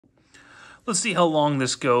Let's see how long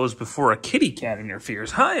this goes before a kitty cat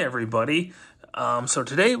interferes. Hi, everybody. So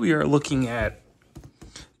today we are looking at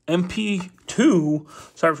MP-2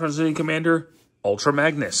 Cybertron City Commander Ultra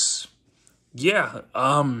Magnus. Yeah,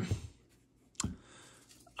 I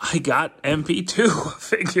got MP-2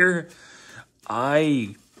 figure.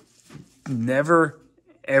 I never,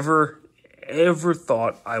 ever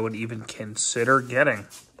thought I would even consider getting.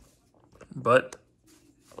 But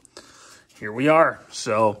here we are.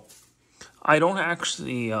 So I don't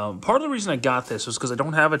actually, part of the reason I got this was because I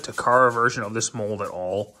don't have a Takara version of this mold at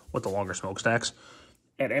all with the longer smokestacks.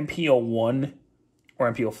 And MP-01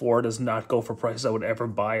 or MP-04 does not go for prices I would ever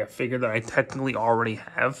buy a figure that I technically already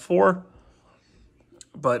have for.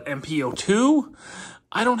 But MP-02,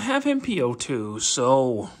 I don't have MP-02,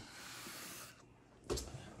 so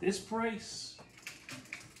this price,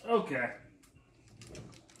 okay.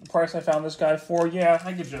 The price I found this guy for, yeah,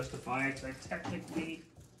 I could justify it, because I technically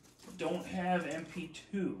don't have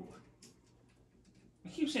MP-2. I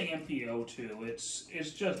keep saying MP-02,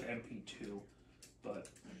 it's just MP-2, but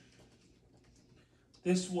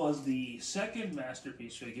this was the second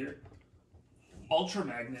Masterpiece figure, Ultra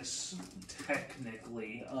Magnus,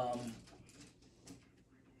 technically.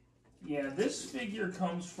 Yeah, this figure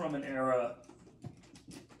comes from an era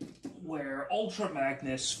where Ultra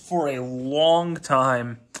Magnus, for a long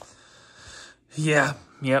time,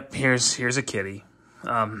 here's a kitty,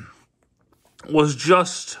 was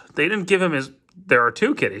just, they didn't give him his, there are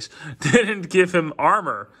two kitties, they didn't give him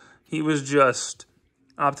armor, he was just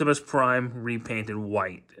Optimus Prime repainted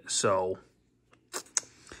white, so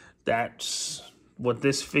that's what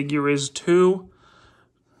this figure is too.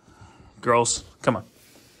 Girls, come on,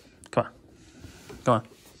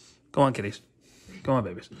 go on kitties, go on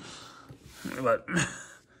babies. But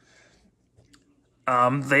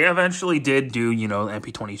they eventually did do, you know,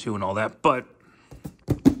 MP-22 and all that, but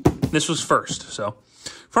this was first. So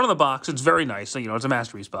front of the box, it's very nice. You know, it's a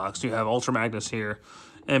Masterpiece box. You have Ultra Magnus here,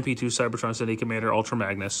 MP-2 Cybertron City Commander Ultra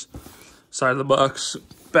Magnus. Side of the box,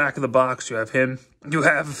 back of the box, you have him. You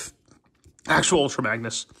have actual Ultra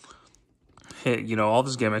Magnus. You know, all of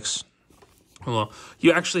his gimmicks. Well,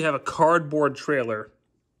 you actually have a cardboard trailer,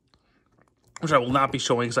 which I will not be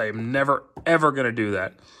showing because I am never, ever going to do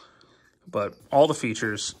that. But all the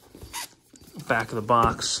features, back of the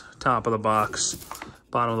box, top of the box,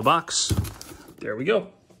 bottom of the box, there we go.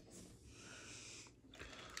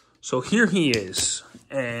 So here he is,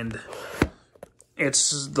 and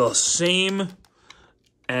it's the same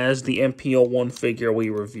as the MP-01 figure we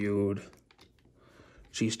reviewed,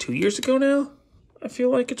 geez, 2 years ago now? I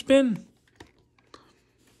feel like it's been.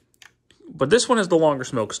 But this one has the longer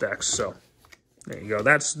smokestacks, so there you go.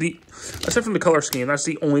 That's the, aside from the color scheme, that's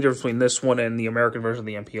the only difference between this one and the American version of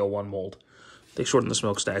the MP-01 mold. They shortened the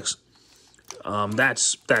smokestacks.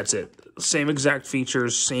 That's it. Same exact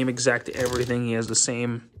features, same exact everything. He has the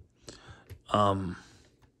same,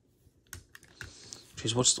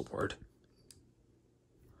 geez, what's the word?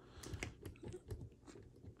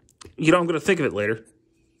 You know, I'm going to think of it later.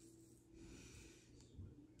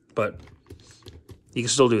 But you can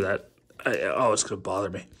still do that. Oh, it's going to bother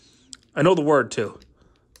me. I know the word, too.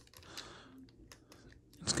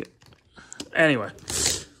 It's good. Anyway.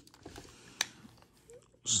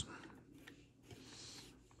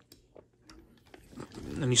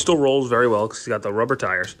 And he still rolls very well because he's got the rubber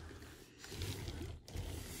tires.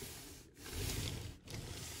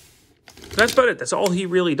 That's about it. That's all he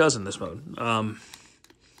really does in this mode.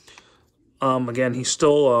 Again, he's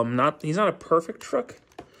still he's not a perfect truck.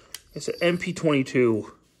 It's an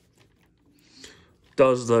MP-22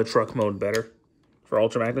 does the truck mode better for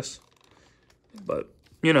Ultra Magnus. But,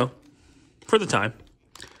 you know, for the time.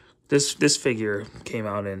 This figure came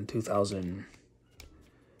out in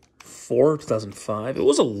 2004, 2005. It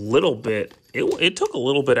was a little bit, it took a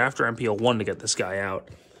little bit after MP-01 to get this guy out.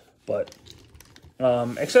 But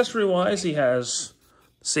accessory-wise, he has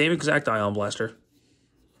the same exact ion blaster.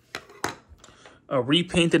 A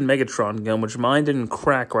repainted Megatron gun, which mine didn't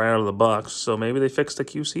crack right out of the box. So maybe they fixed the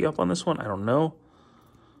QC up on this one. I don't know.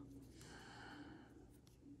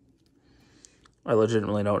 I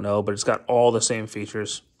legitimately don't know, but it's got all the same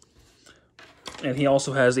features. And he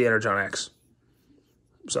also has the Energon X.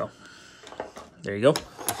 So, there you go.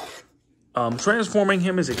 Transforming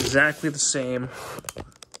him is exactly the same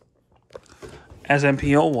as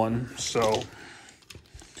MP-01. So,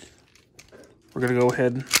 we're going to go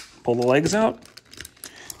ahead and pull the legs out.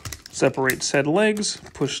 Separate said legs.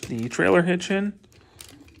 Push the trailer hitch in.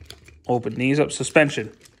 Open these up.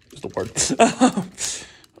 Suspension is the word.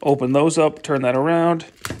 Open those up. Turn that around.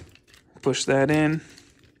 Push that in.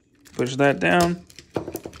 Push that down.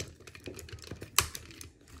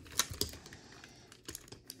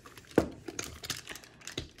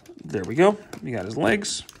 There we go. You got his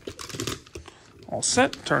legs. All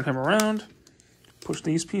set. Turn him around. Push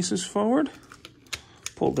these pieces forward.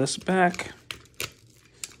 Pull this back.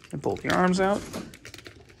 And pull the arms out.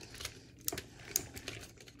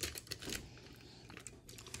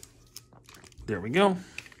 There we go.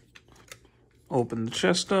 Open the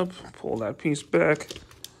chest up. Pull that piece back.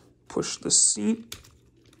 Push the seat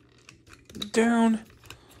down.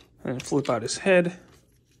 And flip out his head.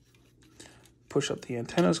 Push up the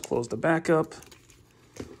antennas. Close the back up.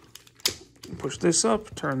 Push this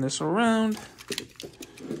up. Turn this around.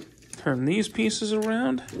 Turn these pieces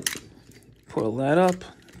around. Pull that up.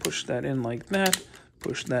 Push that in like that.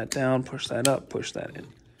 Push that down. Push that up. Push that in.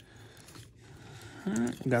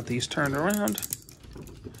 Right, got these turned around.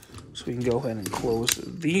 So we can go ahead and close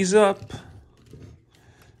these up.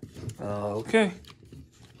 Okay.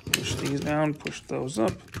 Push these down. Push those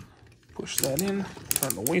up. Push that in.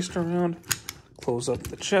 Turn the waist around. Close up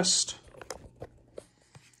the chest.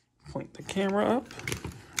 Point the camera up.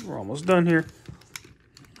 We're almost done here.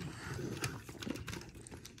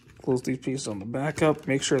 Close these pieces on the back up.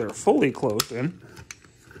 Make sure they're fully closed in.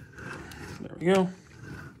 There we go.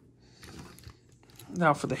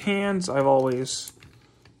 Now for the hands, I've always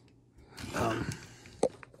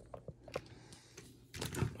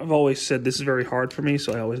said this is very hard for me,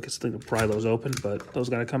 so I always get to pry those open, but those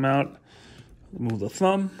got to come out. Remove the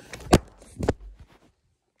thumb.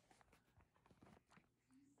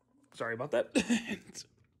 Sorry about that.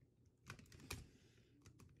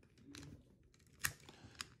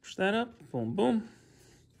 Push that up. Boom, boom.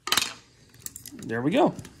 There we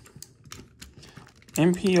go.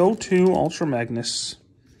 MP-2 Ultra Magnus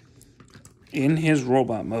in his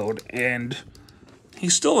robot mode, and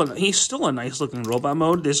he's still a nice looking robot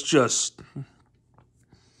mode. It's just,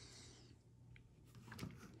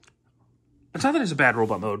 it's not that it's a bad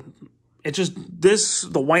robot mode. It just,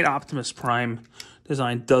 the white Optimus Prime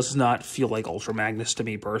design does not feel like Ultra Magnus to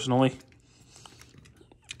me personally.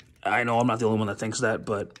 I know I'm not the only one that thinks that,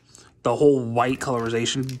 but the whole white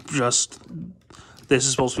colorization, just, this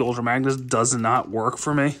is supposed to be Ultra Magnus, does not work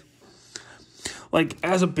for me. Like,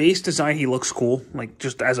 as a base design, he looks cool. Like,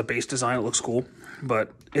 just as a base design, it looks cool.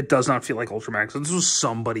 But it does not feel like Ultra Magnus. This was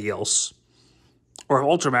somebody else. Or if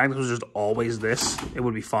Ultra Magnus was just always this, it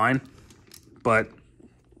would be fine. But,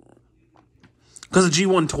 because the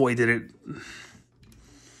G1 toy did it,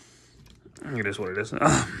 it is what it is.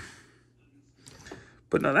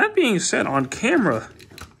 But now, that being said, on camera,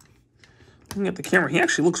 looking at the camera, he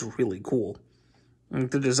actually looks really cool.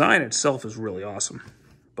 And the design itself is really awesome.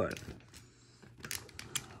 But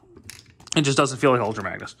it just doesn't feel like Ultra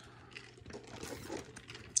Magnus.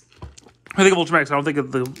 I think of Ultra Magnus, I don't think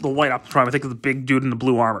of the white Optimus Prime. I think of the big dude in the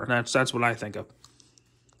blue armor. That's what I think of.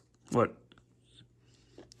 What?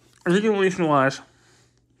 Articulation-wise,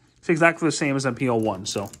 it's exactly the same as MP-1.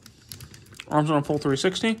 So, arms on a full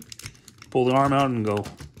 360. Pull the arm out and go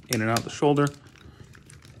in and out the shoulder.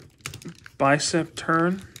 Bicep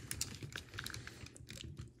turn.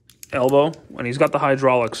 Elbow, and he's got the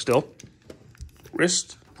hydraulics still.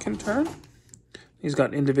 Wrist can turn. He's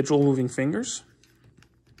got individual moving fingers.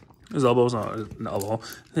 His elbow's on an elbow.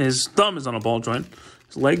 His thumb is on a ball joint.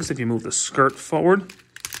 His legs, if you move the skirt forward,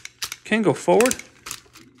 can go forward.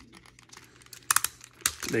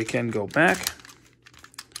 They can go back.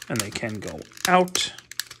 And they can go out.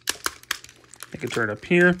 They can turn up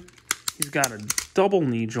here. He's got a double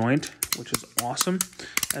knee joint, which is awesome.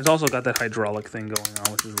 And it's also got that hydraulic thing going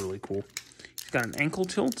on, which is really cool. He's got an ankle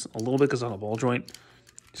tilt, a little bit because on a ball joint.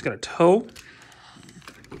 He's got a toe.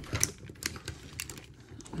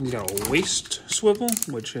 He's got a waist swivel,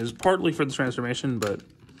 which is partly for the transformation, but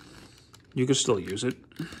you can still use it.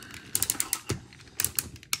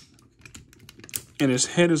 And his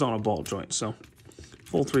head is on a ball joint, so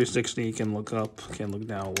full 360, can look up, can look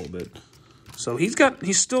down a little bit. So he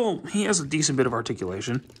has a decent bit of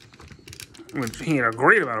articulation. Which he had a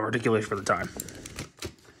great amount of articulation for the time.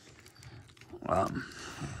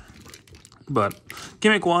 But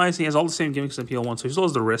gimmick-wise, he has all the same gimmicks as MP-1, so he still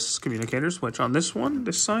has the wrist communicators, which on this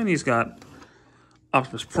side, he's got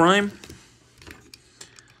Optimus Prime.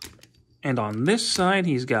 And on this side,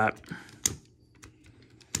 he's got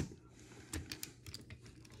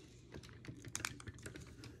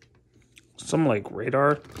some, like,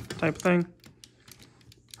 radar type thing.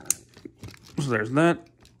 So there's that.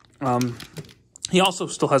 He also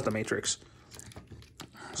still has the Matrix.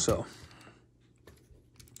 So.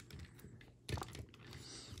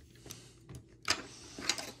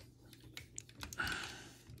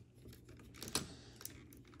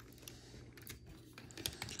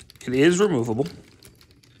 It is removable.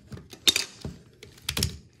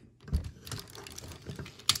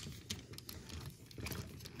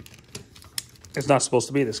 It's not supposed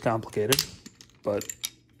to be this complicated, but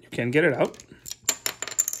you can get it out.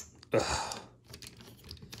 Ugh.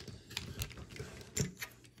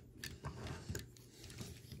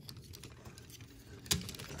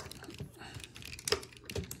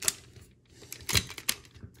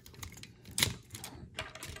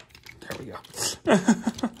 There we go.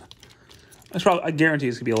 I guarantee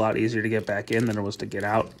it's going to be a lot easier to get back in than it was to get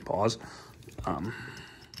out. Pause.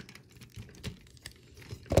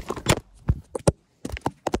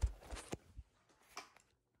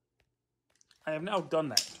 I have now done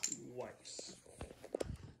that twice.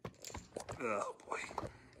 Oh, boy.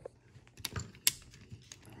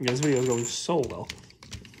 This video is going so well.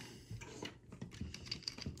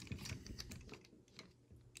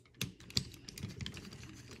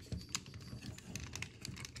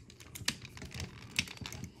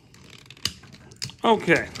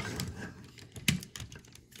 Okay.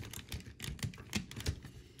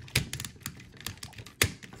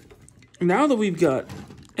 Now that we've got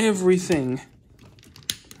everything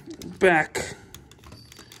back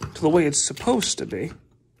to the way it's supposed to be,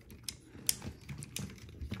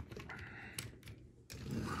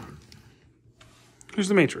 here's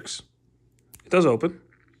the matrix. It does open,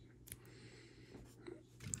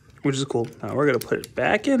 which is cool. Now we're going to put it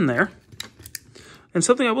back in there. And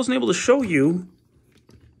something I wasn't able to show you,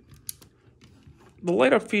 the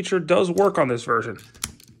light up feature does work on this version.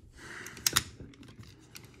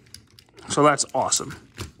 So that's awesome.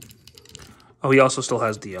 Oh, he also still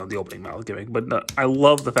has the opening mouth gimmick, but I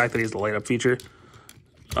love the fact that he has the light up feature.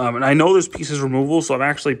 And I know this piece is removable, so I'm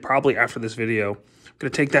actually probably after this video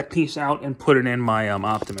going to take that piece out and put it in my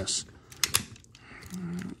Optimus.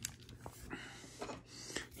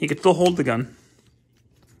 He can still hold the gun.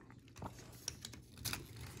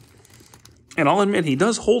 And I'll admit, he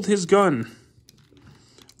does hold his gun.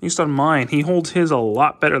 At least on mine, he holds his a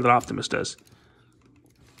lot better than Optimus does.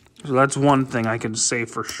 So that's one thing I can say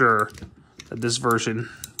for sure, that this version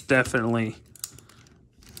definitely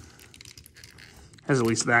has at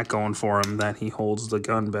least that going for him, that he holds the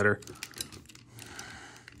gun better.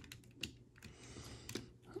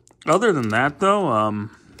 Other than that, though,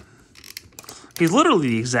 he's literally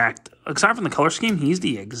the exact, aside from the color scheme, he's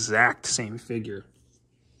the exact same figure.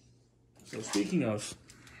 So speaking of,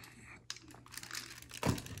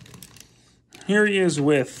 here he is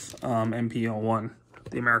with MP-1,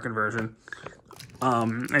 the American version.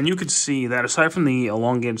 And you could see that aside from the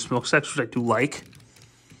elongated smoke stacks, which I do like,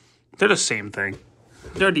 they're the same thing.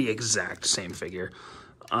 They're the exact same figure.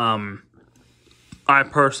 I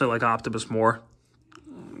personally like Optimus more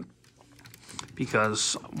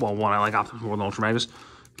because, well, one, I like Optimus more than Ultra Magnus,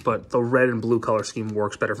 but the red and blue color scheme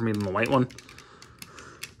works better for me than the white one.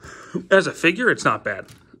 As a figure, it's not bad.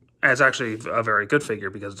 It's actually a very good figure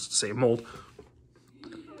because it's the same mold.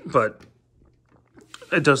 But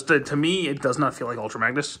it does, to me, it does not feel like Ultra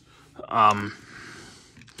Magnus.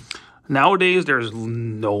 Nowadays, there's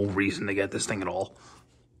no reason to get this thing at all.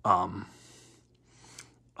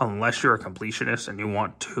 Unless you're a completionist and you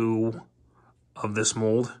want 2 of this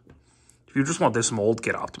mold. If you just want this mold,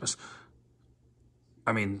 get Optimus.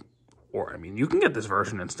 I mean, you can get this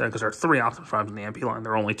version instead, because there are 3 Optimus Primes in the MP line.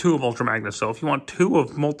 There are only 2 of Ultra Magnus, so if you want 2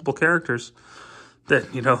 of multiple characters, then,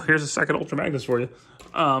 you know, here's a second Ultra Magnus for you.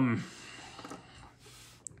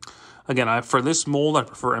 Again, for this mold, I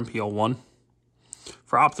prefer MP-1.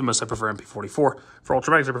 For Optimus, I prefer MP-44. For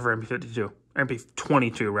Ultra Magnus, I prefer MP-52.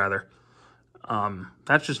 MP-22, rather.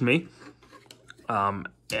 That's just me.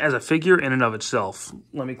 As a figure in and of itself,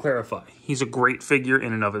 let me clarify. He's a great figure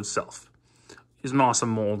in and of itself. He's an awesome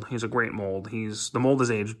mold. He's a great mold. The mold has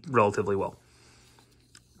aged relatively well.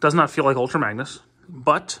 Does not feel like Ultra Magnus,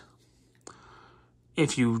 but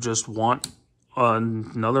if you just want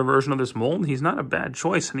another version of this mold, he's not a bad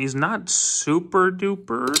choice, and he's not super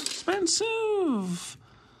duper expensive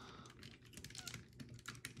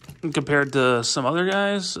compared to some other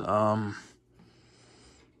guys.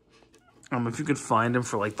 If you could find him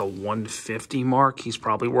for like the 150 mark, he's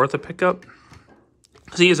probably worth a pickup.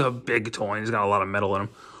 Because he is a big toy, and he's got a lot of metal in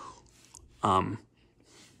him.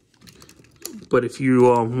 But if you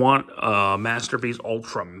want a Masterpiece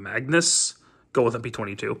Ultra Magnus, go with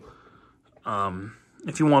MP-22.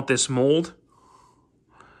 If you want this mold,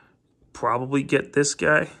 probably get this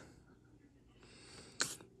guy.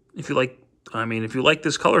 If you like, if you like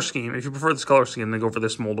this color scheme, if you prefer this color scheme, then go for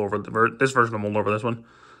this mold over this version of the mold over this one.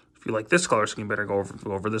 If you like this color scheme better, go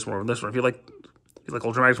over this one over this one. If you like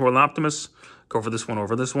Ultra Magnus more than Optimus, go for this one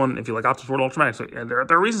over this one. If you like Optimus more than Ultra Magnus, and there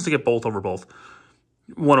are reasons to get both over both.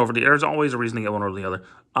 One over the other. There's always a reason to get one over the other.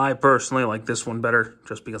 I personally like this one better,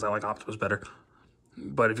 just because I like Optimus better.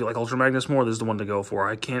 But if you like Ultra Magnus more, this is the one to go for.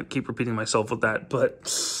 I can't keep repeating myself with that,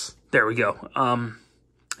 but there we go.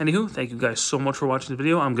 Anywho, thank you guys so much for watching the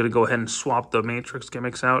video. I'm going to go ahead and swap the Matrix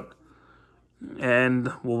gimmicks out.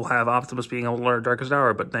 And we'll have Optimus being able to learn Darkest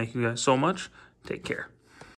Hour. But thank you guys so much. Take care.